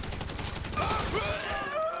 motherfuckers!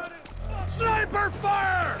 Sniper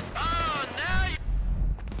fire! Oh, now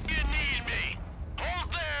you need me.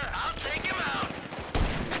 Hold there. I'll take him out.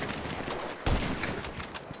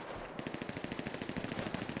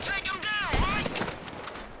 Take him down, Mike.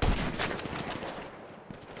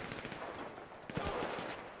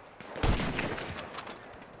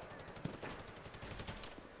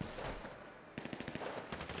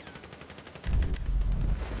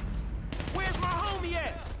 Where's my homie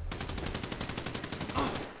at?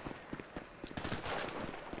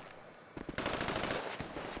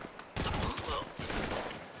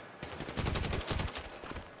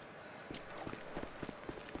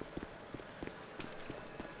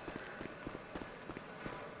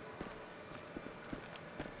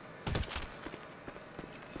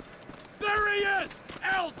 There he is!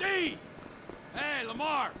 LD! Hey,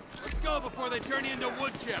 Lamar, let's go before they turn you into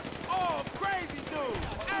wood chip. Oh, crazy dude!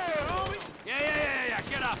 Hey, homie! Yeah,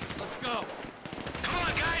 get up. Let's go. Come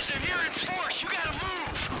on, guys. They're here in force. You gotta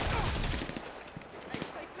move. Hey,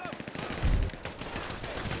 take cover!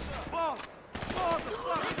 Boss, the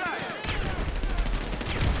fuck that?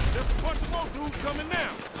 There's a bunch of more dudes coming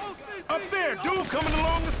now. Up there, dude coming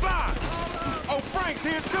along the side. Oh, Frank's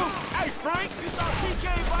here too. Hey, Frank! You thought PK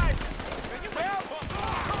by...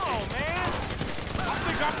 Come on,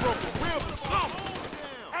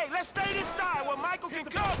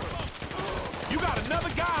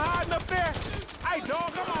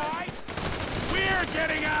 We're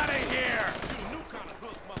getting out of here! You new kind of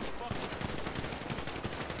hook, motherfucker.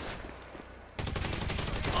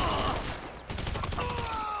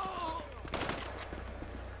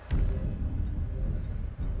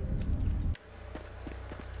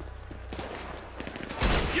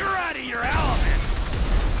 You're out of your element!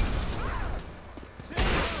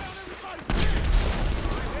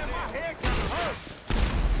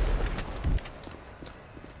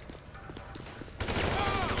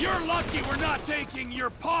 You're lucky we're not taking your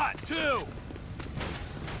pot, too!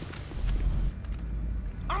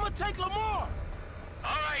 I'm gonna take Lamar!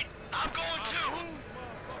 Alright, I'm going too!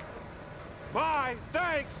 Bye,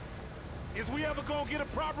 thanks. Is we ever gonna get a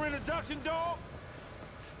proper introduction, dog?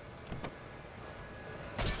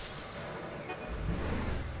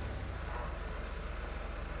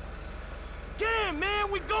 Get in,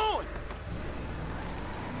 man, we going!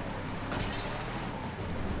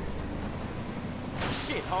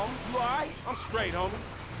 Shit, homie, you alright? I'm straight, homie.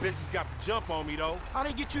 Bitches got the jump on me, though. How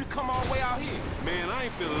they get you to come all the way out here? Man, I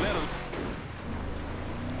ain't finna let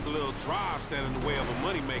a little drive stand in the way of a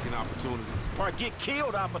money-making opportunity. Or a get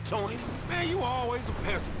killed opportunity. Man, you always a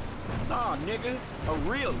pessimist. Nah, nigga, a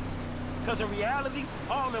realist. Cause in reality,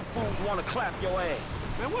 all them fools wanna clap your ass.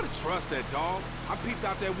 Man, what a trust that, dog. I peeped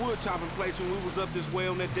out that wood chopping place when we was up this way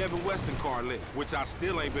on that Devin Weston car lit, which I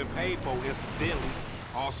still ain't been paid for, incidentally.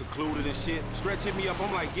 All secluded and shit. Stretch hit me up,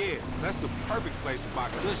 I'm like, yeah, that's the perfect place to buy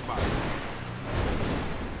kush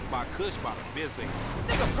by the busy.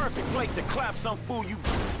 Nigga, perfect place to clap some fool you...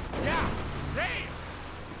 Yeah, damn!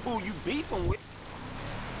 Fool you beefing with.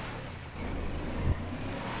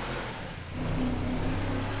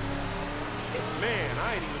 Man,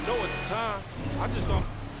 I ain't even know at the time. I just thought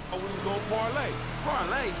we was gonna parlay.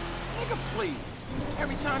 Parlay? Nigga, please.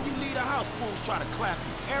 Every time you leave the house, fools try to clap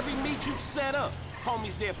you. Every meet you set up,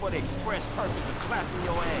 homies there for the express purpose of clapping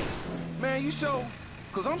your ass. Man, you sure?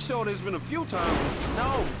 Cause I'm sure there's been a few times.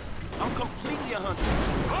 No, I'm completely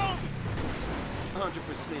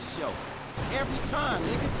 100% sure. Every time,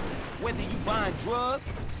 nigga. Whether you buying drugs,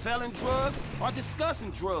 selling drugs, or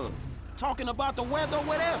discussing drugs. Talking about the weather or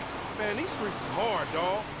whatever. Man, these streets is hard,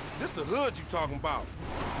 dawg. This the hood you talking about.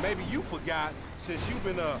 Maybe you forgot, since you've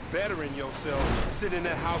been bettering yourself, sitting in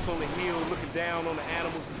that house on the hill looking down on the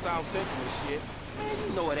animals in South Central and shit. Man,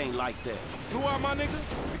 you know it ain't like that. Do I, my nigga?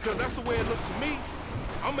 Because that's the way it looked to me.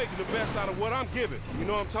 I'm making the best out of what I'm giving. You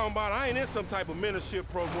know what I'm talking about? I ain't in some type of mentorship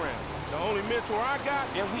program. The only mentor I got...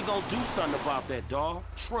 And we gonna do something about that, dawg.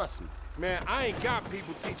 Trust me. Man, I ain't got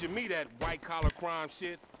people teaching me that white-collar crime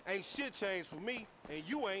shit. Ain't shit changed for me, and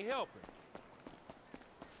you ain't helping.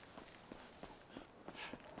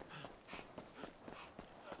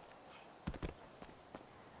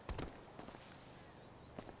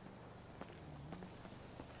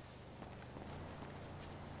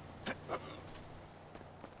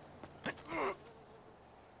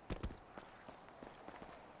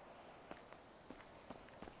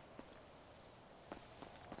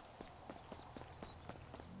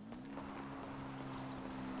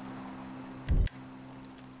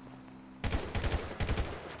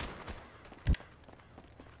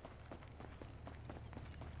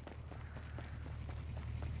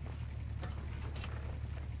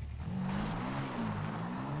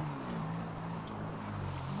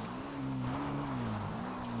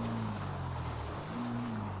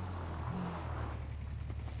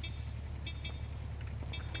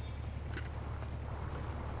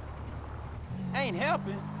 Ain't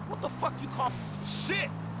helping? What the fuck you call... Shit!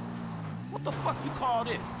 What the fuck you call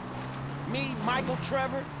this? Me, Michael,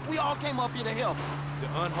 Trevor, we all came up here to help. The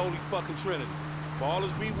unholy fucking trinity.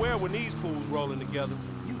 Ballers beware when these fools rolling together.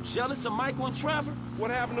 You jealous of Michael and Trevor? What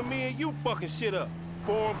happened to me and you fucking shit up?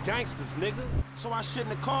 Forum gangsters, nigga. So I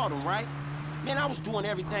shouldn't have called them, right? Man, I was doing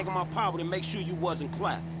everything in my power to make sure you wasn't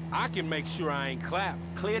clapped. I can make sure I ain't clapped.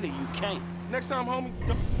 Clearly you can't. Next time, homie,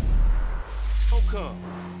 don't come.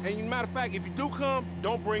 And matter of fact, if you do come,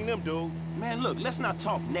 don't bring them dudes. Man, look, let's not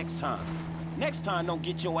talk next time. Next time, don't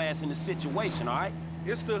get your ass in the situation, all right?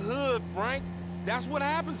 It's the hood, Frank. That's what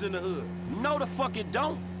happens in the hood. No, the fuck it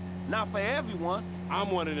don't. Not for everyone. I'm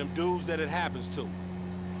one of them dudes that it happens to.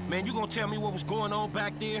 Man, you gonna tell me what was going on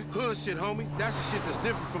back there? Hood shit, homie. That's the shit that's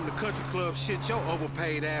different from the country club shit your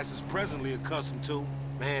overpaid ass is presently accustomed to.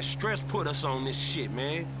 Man, Stress put us on this shit,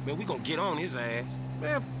 man. Man, we gonna get on his ass.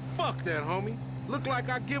 Man, fuck that, homie. Look like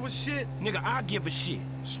I give a shit? Nigga, I give a shit.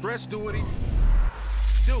 Stress do what he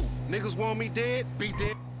do. Niggas want me dead, be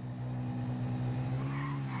dead.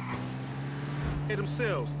 They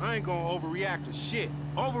themselves. I ain't gonna overreact to shit.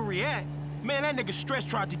 Overreact? Man, that nigga Stress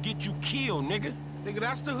tried to get you killed, nigga. Nigga,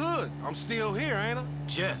 that's the hood. I'm still here, ain't I?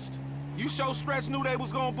 Just. You sure Stress knew they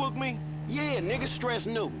was gonna book me? Yeah, nigga, Stress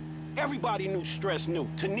knew. Everybody knew Stress knew.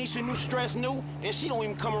 Tanisha knew Stress knew, and she don't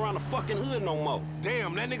even come around the fucking hood no more.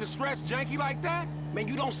 Damn, that nigga Stress janky like that? Man,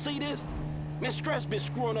 you don't see this? Man, Stress been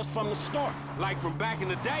screwing us from the start. Like from back in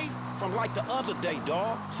the day? From like the other day,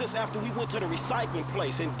 dawg. Since after we went to the recycling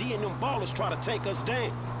place and D and them ballers try to take us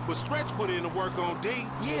down. But Stretch put in the work on D.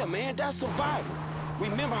 Yeah, man, that's survival.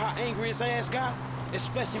 Remember how angry his ass got?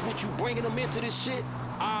 Especially with you bringing him into this shit?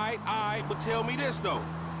 Alright, but tell me this, though.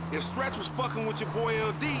 If Stretch was fucking with your boy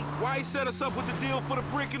LD, why he set us up with the deal for the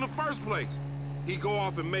brick in the first place? He go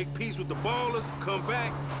off and make peace with the ballers, come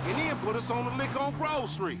back, and then put us on the lick on Grove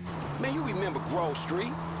Street. Man, you remember Grove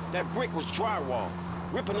Street? That brick was drywall.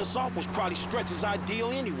 Ripping us off was probably Stretch's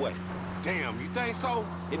ideal anyway. Damn, you think so?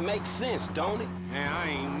 It makes sense, don't it? Man, I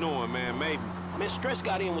ain't knowing, man, maybe. Man, Stretch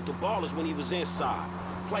got in with the ballers when he was inside.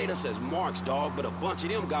 Played us as marks, dog, but a bunch of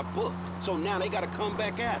them got booked. So now they gotta come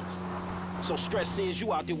back at us. So Stretch sends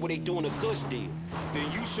you out there where they doing a Kush deal.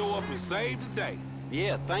 Then you show up and save the day.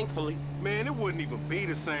 Yeah, thankfully. Man, it wouldn't even be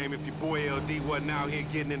the same if your boy LD wasn't out here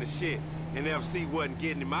getting in the shit and FC wasn't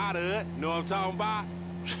getting him out of it. Know what I'm talking about?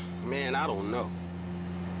 Man, I don't know.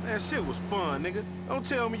 Man, shit was fun, nigga. Don't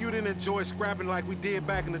tell me you didn't enjoy scrapping like we did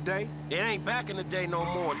back in the day. It ain't back in the day no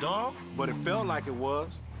more, dawg. But it felt like it was.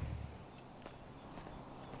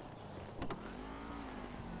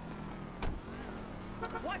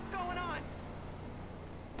 What's going on?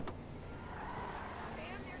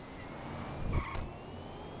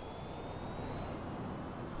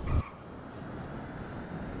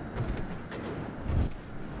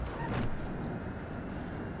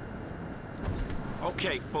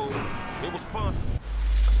 Okay, fool. It was fun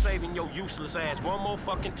saving your useless ass one more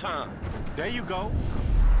fucking time. There you go.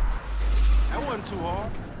 That wasn't too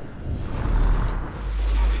hard.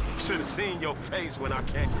 Should have seen your face when I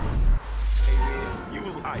came. Hey, man, you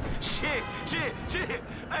was like, shit.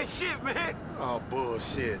 Hey, shit, man. Oh,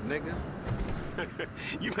 bullshit, nigga.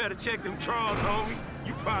 You better check them drawers, homie.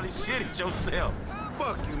 You probably shitted yourself.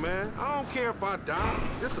 Fuck you, man. I don't care if I die.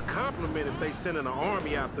 It's a compliment if they sending an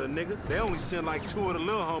army after a nigga. They only send like 2 of the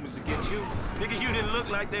little homies to get you. Nigga, you didn't look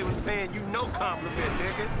like they was paying you no compliment,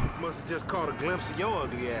 nigga. Must have just caught a glimpse of your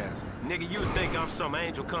ugly ass. Nigga, you think I'm some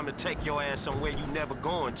angel come to take your ass somewhere you never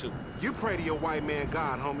going to. You pray to your white man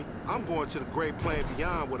God, homie. I'm going to the great plain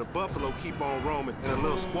beyond where the buffalo keep on roaming and the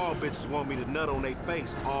little squaw bitches want me to nut on their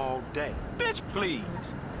face all day. Bitch, please.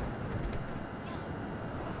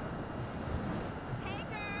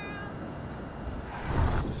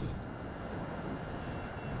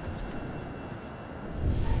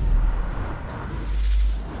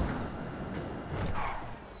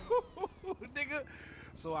 Nigga,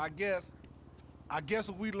 so I guess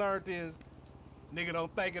what we learned is, nigga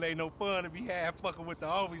don't think it ain't no fun to be half fucking with the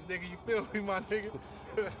homies, nigga. You feel me, my nigga?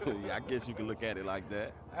 Yeah, I guess you can look at it like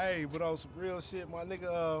that. Hey, but on some real shit, my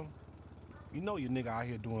nigga, you know your nigga out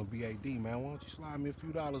here doing BAD, man. Why don't you slide me a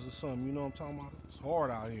few dollars or something? You know what I'm talking about? It's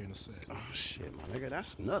hard out here in the set. Oh, shit, my nigga,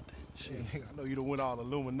 that's nothing. Shit. Yeah, nigga, I know you done went all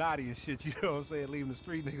Illuminati and shit, you know what I'm saying? Leaving the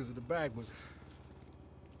street niggas in the back, but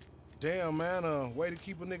damn, man, way to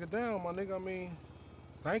keep a nigga down, my nigga. I mean,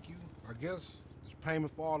 thank you, I guess. It's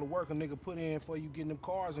payment for all the work a nigga put in for you getting them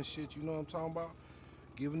cars and shit, you know what I'm talking about?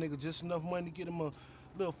 Give a nigga just enough money to get him a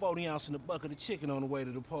little 40 ounce in a bucket of chicken on the way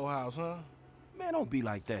to the po house, huh? Man, don't be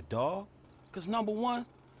like that, dawg. Cause number one,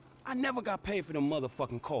 I never got paid for them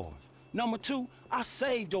motherfucking cars. Number two, I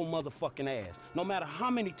saved your motherfucking ass. No matter how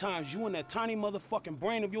many times you and that tiny motherfucking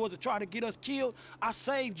brain of yours have tried to get us killed, I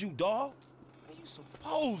saved you, dawg. You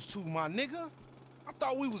supposed to, my nigga. I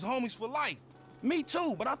thought we was homies for life. Me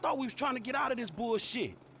too, but I thought we was trying to get out of this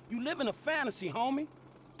bullshit. You live in a fantasy, homie.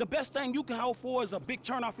 The best thing you can hope for is a big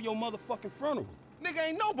turnout for your motherfucking funeral. Nigga,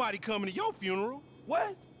 ain't nobody coming to your funeral.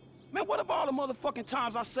 What? Man, what about all the motherfucking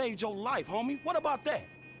times I saved your life, homie? What about that?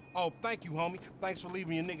 Oh, thank you, homie. Thanks for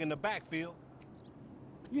leaving your nigga in the backfield.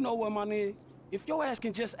 You know what, my nigga? If your ass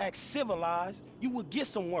can just act civilized, you would get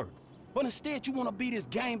some work. But instead, you want to be this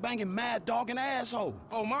gang-banging, mad-dogging asshole.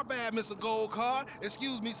 Oh, my bad, Mr. Gold Card.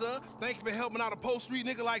 Excuse me, sir. Thank you for helping out a post-street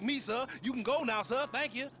nigga like me, sir. You can go now, sir.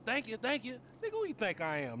 Thank you. Thank you. Nigga, who you think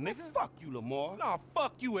I am, nigga? Well, fuck you, Lamar. Nah,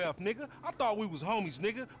 fuck you, F, nigga. I thought we was homies,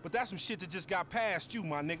 nigga. But that's some shit that just got past you,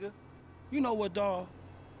 my nigga. You know what, dawg?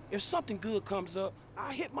 If something good comes up,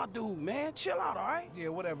 I hit my dude, man. Chill out, all right? Yeah,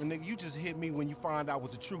 whatever, nigga. You just hit me when you find out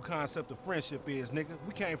what the true concept of friendship is, nigga.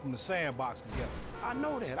 We came from the sandbox together. I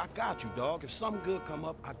know that. I got you, dawg. If something good come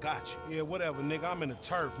up, I got you. Yeah, whatever, nigga. I'm in the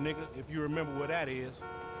turf, nigga, if you remember what that is.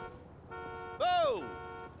 Oh!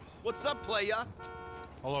 What's up, playa?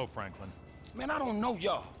 Hello, Franklin. Man, I don't know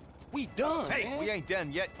y'all. We done, Hey, man. we ain't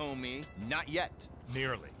done yet, homie. Not yet.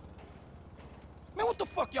 Nearly. Man, what the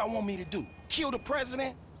fuck y'all want me to do? Kill the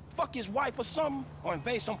president? Fuck his wife or something? Or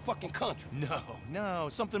invade some fucking country? No,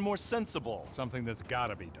 something more sensible. Something that's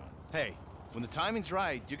gotta be done. Hey, when the timing's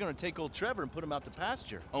right, you're gonna take old Trevor and put him out to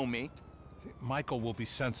pasture, homie. See, Michael will be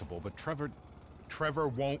sensible, but Trevor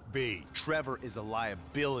won't be. Trevor is a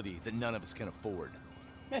liability that none of us can afford.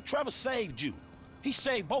 Man, Trevor saved you. He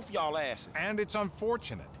saved both y'all asses. And it's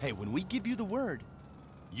unfortunate. Hey, when we give you the word,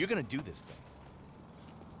 you're gonna do this thing.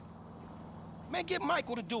 Man, get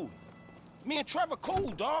Michael to do it. Me and Trevor cool,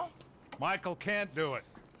 dawg. Michael can't do it.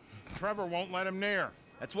 Trevor won't let him near.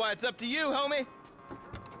 That's why it's up to you, homie.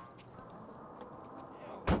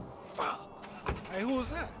 Fuck. Hey, who was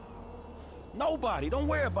that? Nobody. Don't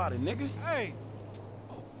worry about it, nigga. Hey.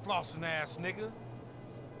 Oh, flossing ass nigga.